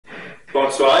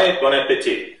Bonsoir, bon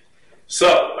appétit.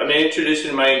 So, let me introduce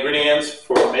you to my ingredients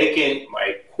for making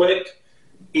my quick,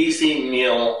 easy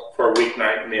meal for a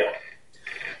weeknight meal.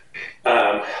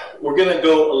 We're going to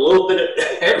go a little bit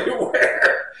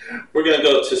everywhere. We're going to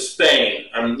go to Spain.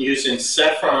 I'm using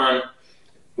saffron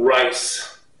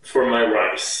rice for my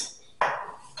rice.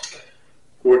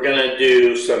 We're going to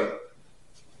do some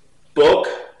Bok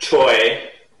Choy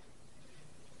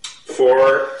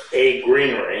for a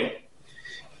greenery.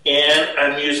 And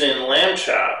I'm using lamb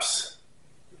chops.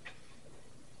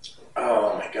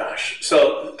 Oh my gosh.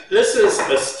 So this is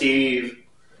a Steve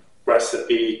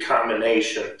recipe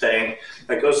combination thing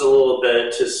that goes a little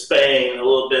bit to Spain, a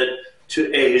little bit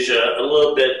to Asia, a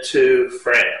little bit to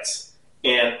France.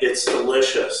 And it's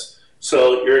delicious.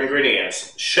 So your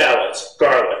ingredients: shallots,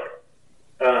 garlic,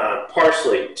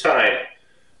 parsley, thyme,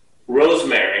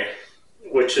 rosemary,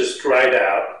 which is dried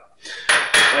out.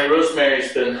 My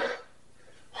rosemary's been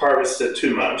harvested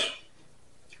too much.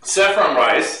 Saffron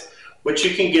rice, which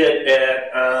you can get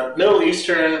at Middle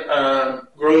Eastern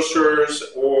grocers,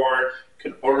 or you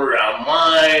can order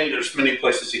online. There's many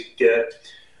places you can get.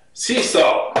 Sea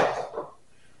salt,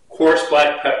 coarse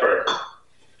black pepper,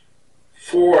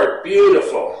 4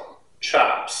 beautiful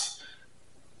chops,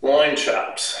 loin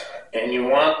chops, and you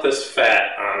want this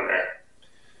fat on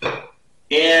there.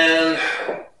 And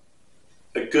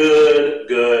a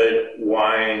good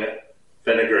wine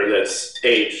vinegar that's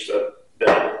aged a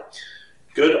bit.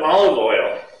 Good olive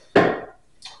oil.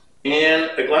 And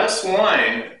a glass of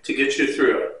wine to get you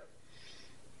through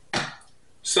it.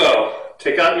 So,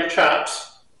 take out your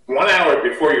chops 1 hour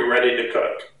before you're ready to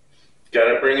cook.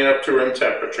 Got to bring it up to room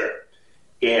temperature.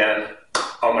 And,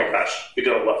 oh my gosh, you're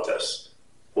going to love this.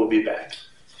 We'll be back.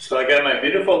 So I got my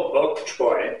beautiful Bok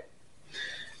Choy.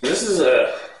 This is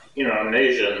an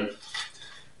Asian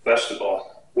vegetable,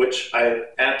 which I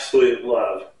absolutely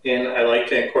love, and I like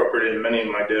to incorporate it in many of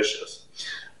my dishes.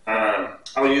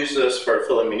 I'll use this for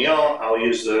filet mignon, I'll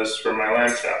use this for my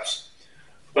lamb chops.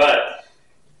 But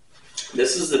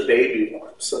this is the baby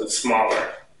one, so it's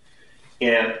smaller.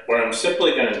 And what I'm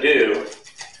simply going to do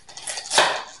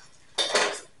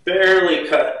is barely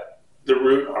cut the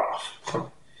root off.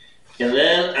 And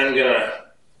then I'm going to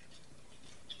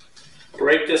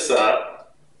break this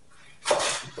up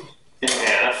in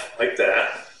half, like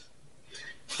that.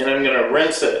 And I'm going to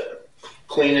rinse it,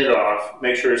 clean it off,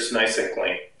 make sure it's nice and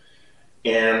clean.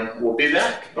 And we'll be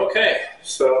back. Okay,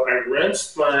 so I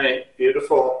rinsed my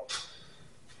beautiful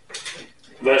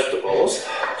vegetables.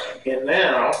 And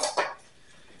now,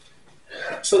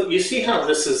 so you see how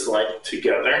this is like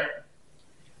together?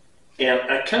 And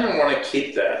I kind of want to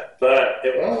keep that, but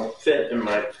it won't fit in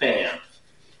my pan.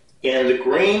 And the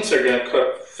greens are going to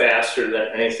cook faster than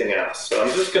anything else. So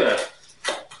I'm just going to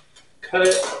cut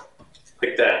it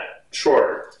like that,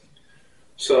 shorter.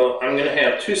 So I'm going to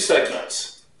have 2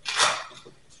 segments.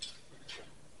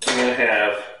 I'm going to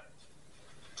have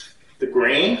the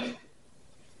green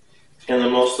and the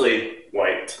mostly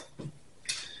white.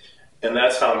 And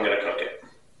that's how I'm going to cook it.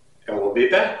 And we'll be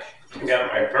back. I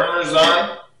got my burners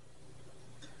on.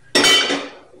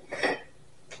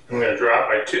 I'm going to drop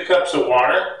my 2 cups of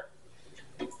water.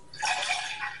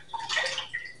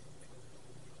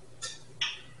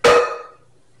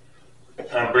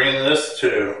 I'm bringing this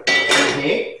to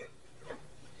heat.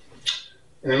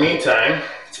 In the meantime,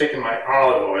 taking my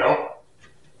olive oil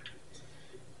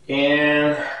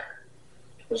and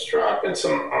just dropping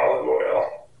some olive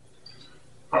oil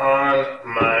on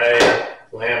my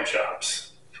lamb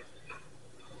chops.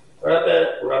 Rub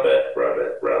it, rub it, rub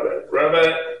it, rub it, rub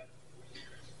it.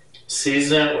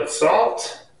 Season it with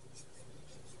salt.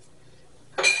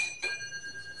 Rub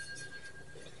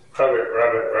it,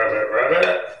 rub it, rub it, rub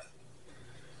it.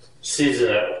 Season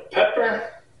it with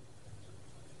pepper.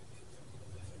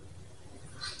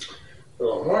 A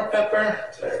little more pepper.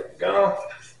 There we go.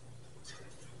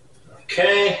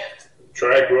 Okay.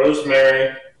 Dried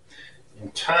rosemary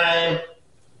and thyme.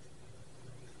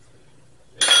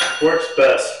 Works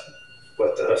best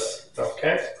with this.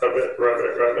 Okay. Rub it, rub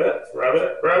it, rub it, rub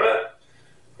it, rub it.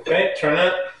 Okay. Turn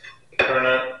it, turn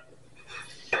it,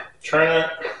 turn it,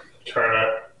 turn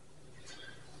it.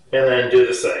 And then do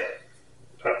the same.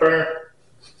 Pepper,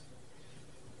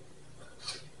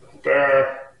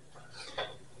 pepper,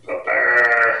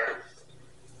 pepper,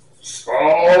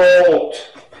 salt,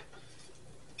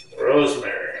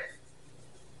 rosemary,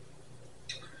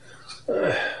 a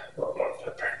little more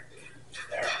pepper.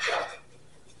 There we go.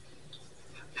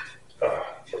 Oh,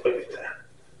 look at that.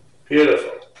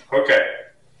 Beautiful. Okay.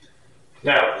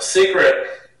 Now, the secret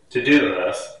to doing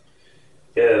this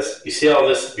is, you see all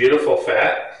this beautiful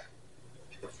fat?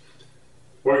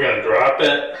 We're going to drop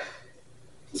it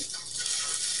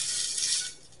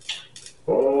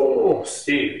Oh,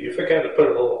 Steve, you forgot to put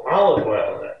a little olive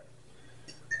oil in there.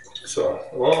 So,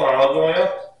 a little olive oil.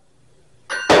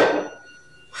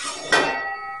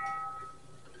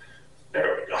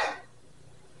 There we go.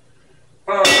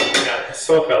 Oh my God, it's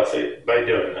so healthy by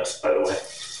doing this, by the way.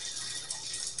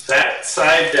 That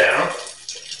side down.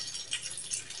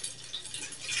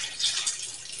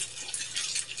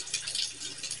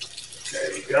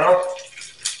 There you go.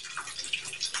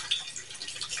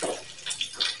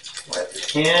 Wipe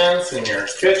your hands in your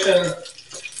kitchen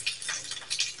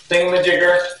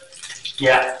thingamajigger.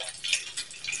 Yeah.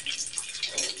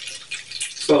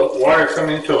 So water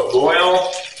coming to a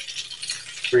boil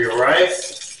for your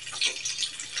rice.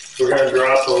 We're going to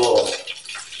drop a little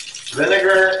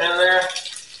vinegar in there.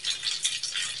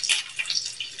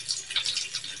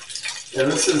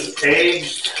 And this is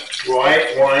aged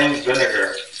white wine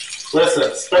vinegar.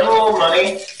 Listen, spend a little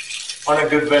money on a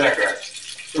good vinegar.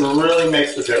 It really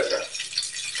makes a difference.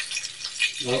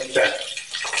 Okay.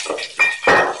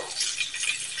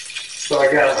 So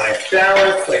I got my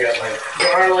shallots, I got my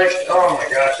garlic. Oh my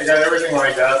gosh, I got everything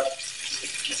lined up.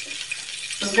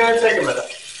 It's going to take a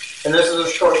minute. And this is a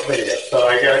short video, so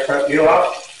I got to cut you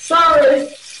off. Sorry!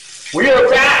 We are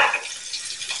back!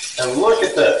 And look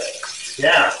at this.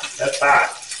 Yeah, that's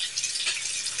hot.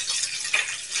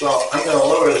 So I'm going to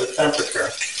lower the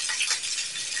temperature.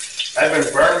 I've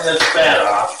been burning this fat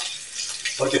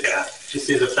off. Look at that. You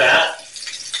see the fat?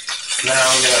 Now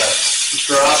I'm going to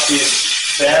drop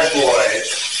these bad boys.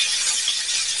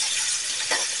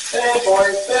 Bad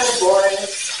boys, bad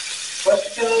boys. What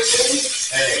you going to do?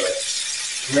 Anyway,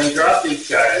 I'm going to drop these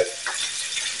guys.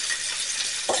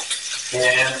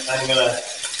 And I'm going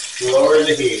to lower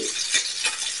the heat.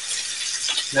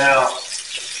 Now,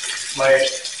 my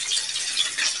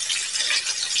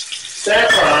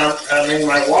saffron,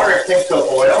 my water came to a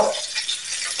boil.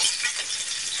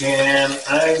 And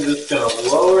I'm just going to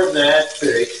lower that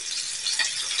to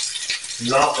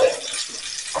nothing.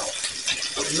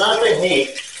 Nothing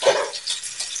heat.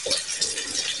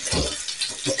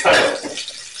 And cut it.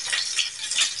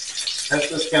 That's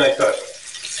just going to cook.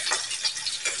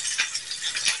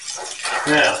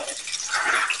 Now,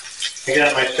 I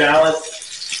got my shallots.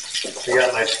 I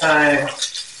got my thyme.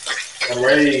 I'm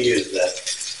ready to use that.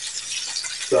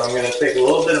 So I'm going to take a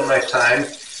little bit of my thyme.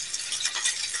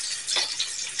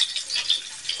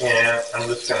 And I'm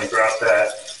just going to drop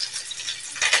that.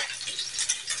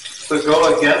 So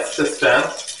go against the stem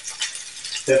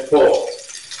and pull.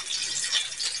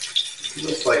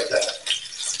 Just like that.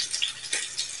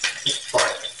 It's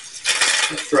fine.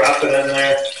 Just drop it in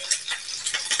there.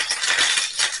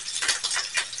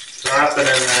 Drop it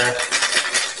in there.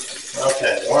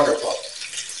 Okay, wonderful.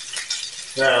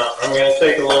 Now I'm going to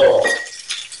take a little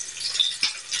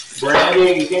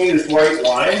brandy. You can use white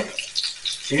wine.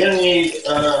 You're going to need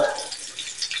a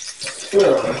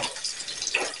spoon.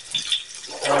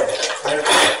 Oh,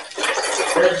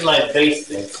 there's my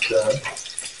basting spoon.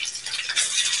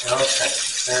 Okay,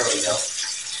 there we go.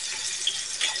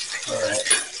 All right.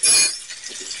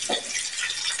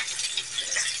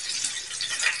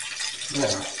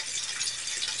 Now,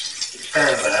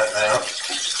 turn that now.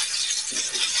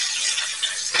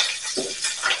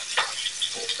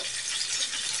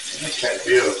 Okay,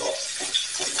 beautiful.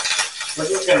 We're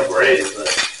just going to braise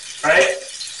this, right?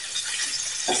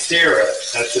 Sear it,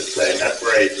 I should say, not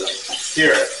braise it.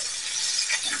 Sear it.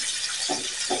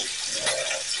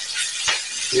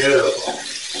 Beautiful.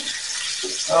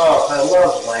 Oh, I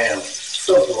love lamb.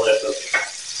 So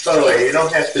delicious. By the way, you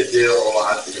don't have to do a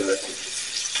lot to it.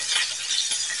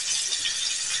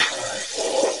 Alright.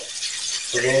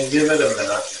 We're going to give it a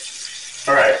minute.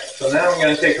 Alright, so now I'm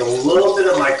going to take a little bit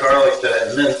of my garlic that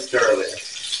I minced earlier.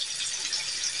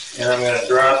 And I'm going to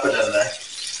drop it in there.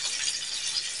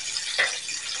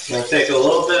 I'm going to take a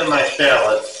little bit of my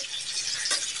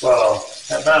shallots, well,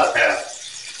 about half,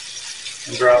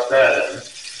 and drop that in.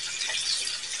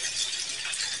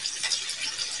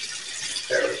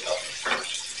 There we go.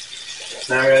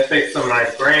 Now I'm going to take some of my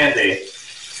brandy.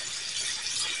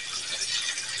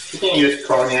 You can use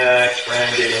cognac,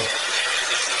 brandy.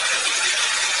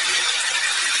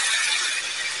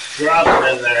 Drop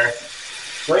it in there.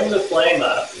 Bring the flame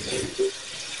up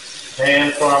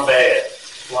and flambe it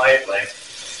lightly.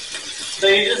 So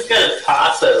you just gotta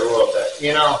toss it a little bit,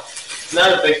 you know,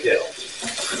 not a big deal.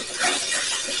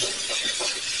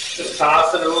 Just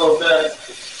toss it a little bit.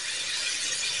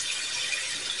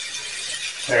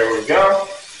 There we go.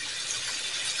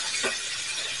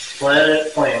 Let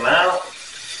it flame out.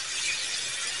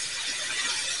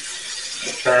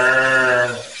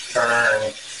 Turn,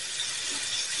 turn.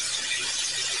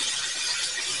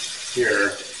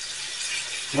 your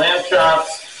lamb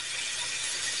chops.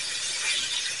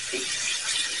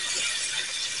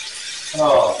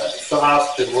 Oh, that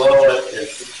sauce below it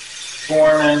is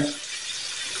forming.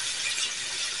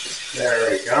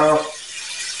 There we go.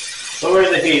 Lower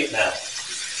the heat now.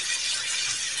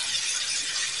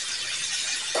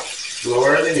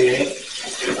 Lower the heat.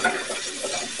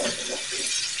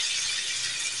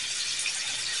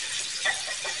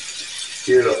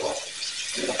 Beautiful.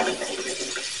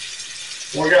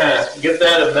 We're gonna give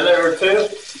that a minute or two.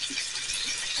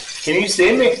 Can you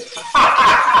see me?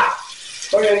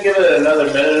 We're gonna give it another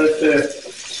minute or two.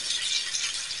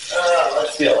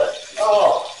 Let's feel it.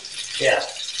 Oh, yeah.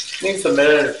 Needs a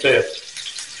minute or two.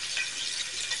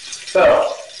 So,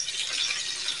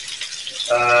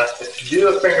 if you do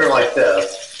a finger like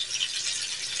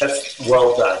this, that's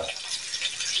well done.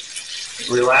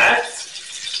 Relax.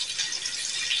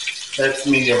 That's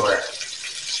medium rare.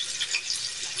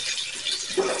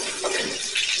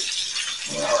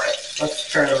 All right,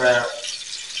 let's turn around.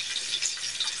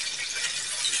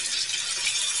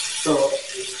 So,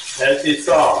 as you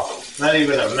saw, not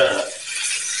even a minute.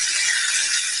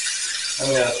 I'm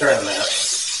going to turn that.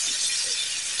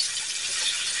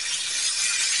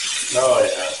 Oh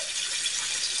yeah.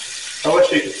 I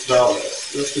wish you could smell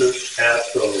this. This is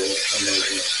absolutely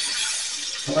amazing.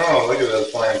 Oh, look at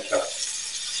those lamb chops.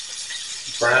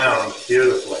 Browned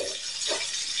beautifully.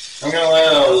 I'm going to let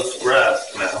those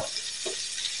rest now.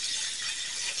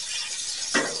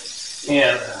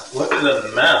 And look at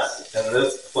the mess in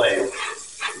this plate.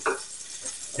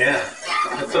 Yeah,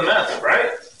 it's a mess, right?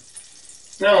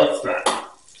 No, it's not.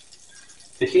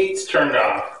 The heat's turned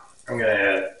off. I'm going to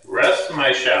add the rest of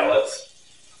my shallots.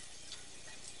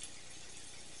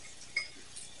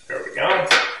 There we go.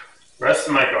 Rest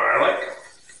of my garlic.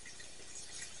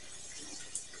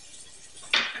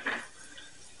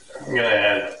 I'm going to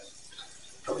add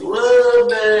a little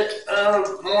bit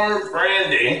of more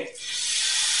brandy.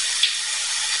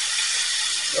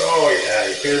 Oh yeah,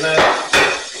 you hear that?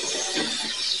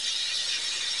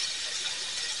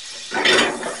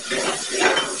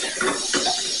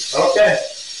 Okay,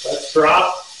 let's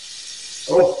drop.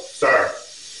 Oh, sorry.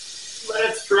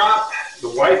 Let's drop the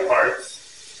white parts.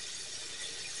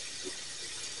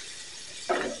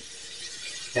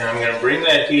 And I'm going to bring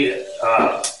that heat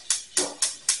up.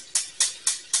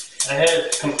 I had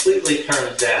it completely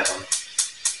turned down.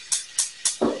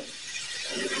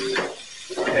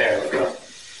 There we go.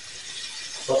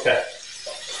 Okay.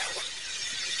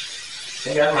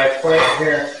 I got my plate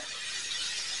here.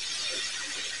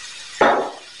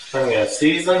 I'm going to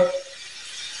season.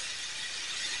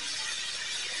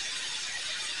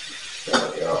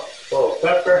 There we go. A little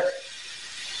pepper.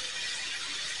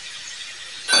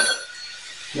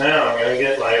 Now I'm going to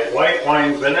get my white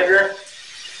wine vinegar.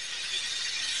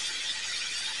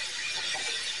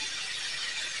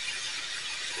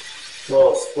 A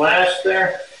little splash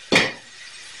there.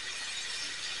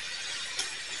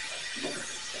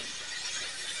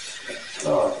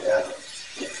 Oh, yeah.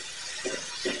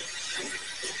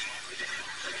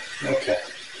 Okay.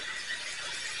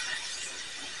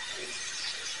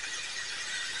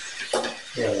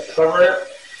 I'm going to cover it.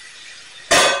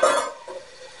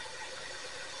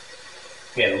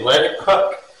 And let it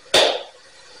cook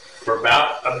for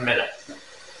about a minute.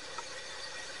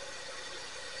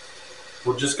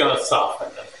 We're just going to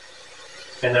soften it.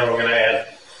 And then we're going to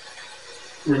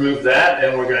remove that,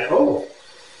 and we're going to, oh,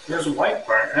 there's a white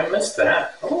part. I missed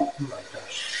that. Oh my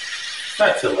gosh.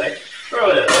 Not too late.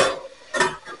 Throw it in.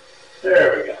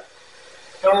 There we go.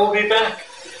 And we'll be back.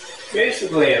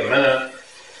 Basically a minute.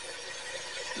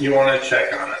 You want to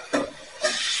check on it.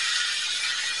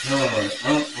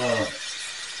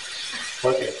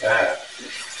 Look at that.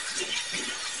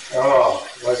 Oh,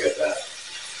 look at that.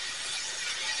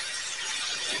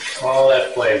 All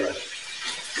that flavor.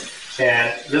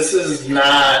 And this is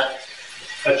not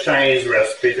a Chinese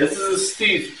recipe. This is a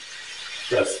Steve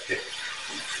recipe.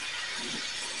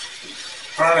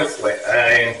 Honestly,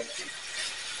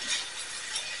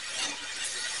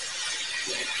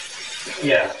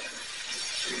 yeah.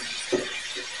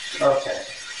 Okay.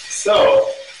 So,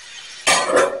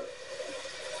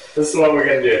 this is what we're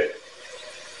going to do.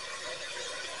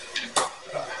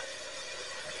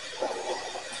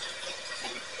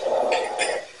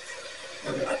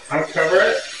 Uncover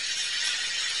it,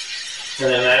 and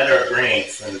then add our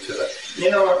greens into it. You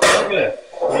know what, I'm going to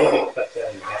maybe cut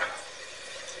that in half.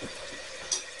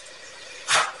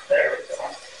 There we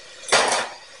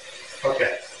go.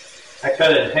 Okay, I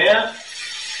cut it in half,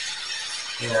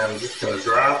 and I'm just going to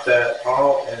drop that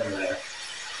all in there.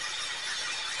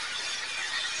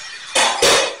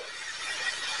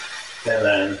 And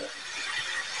then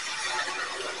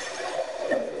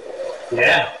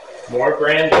Yeah, more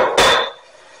brandy.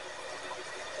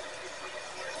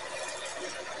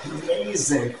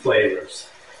 Amazing flavors.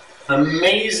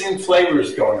 Amazing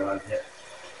flavors going on here.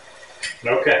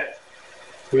 Okay,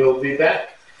 we'll be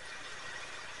back.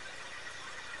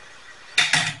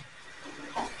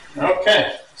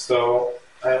 Okay, so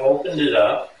I opened it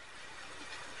up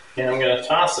and I'm going to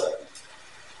toss it.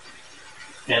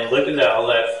 And look at all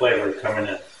that flavor coming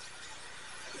in.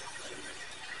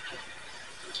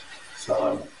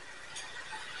 So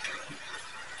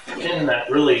I'm getting that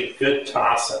really good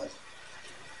tossing.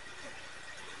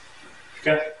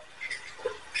 Okay,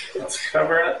 let's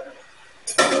cover it.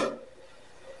 I'll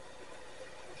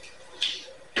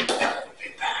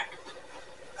be back.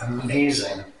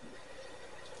 Amazing.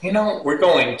 You know, we're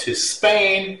going to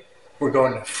Spain, we're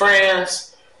going to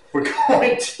France, we're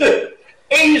going to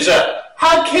Asia.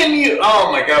 How can you,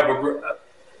 oh my God,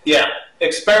 yeah,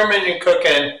 experimenting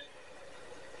cooking.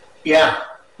 Yeah,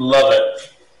 love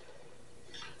it.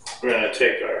 We're going to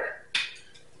take our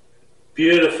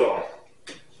beautiful,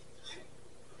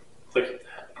 look at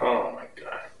that. Oh my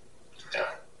God.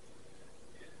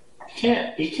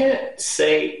 Yeah. You can't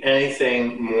say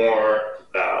anything more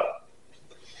about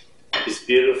these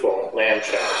beautiful lamb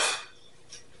chops.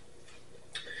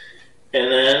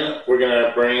 And then we're going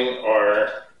to bring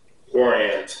our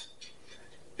Orient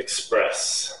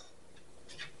Express.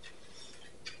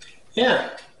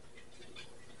 Yeah.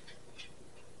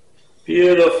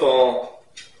 Beautiful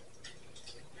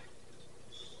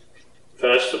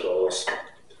vegetables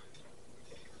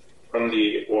from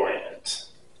the Orient.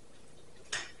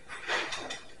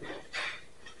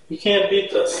 You can't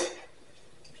beat this.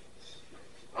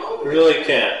 You really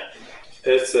can't.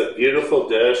 It's a beautiful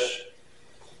dish.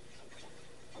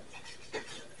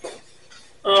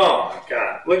 Oh my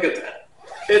God, look at that.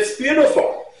 It's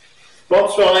beautiful.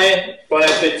 Bok Choy, bon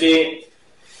appetit.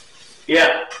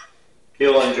 Yeah,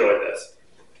 you'll enjoy this.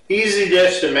 Easy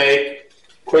dish to make,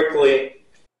 quickly.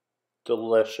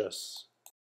 Delicious.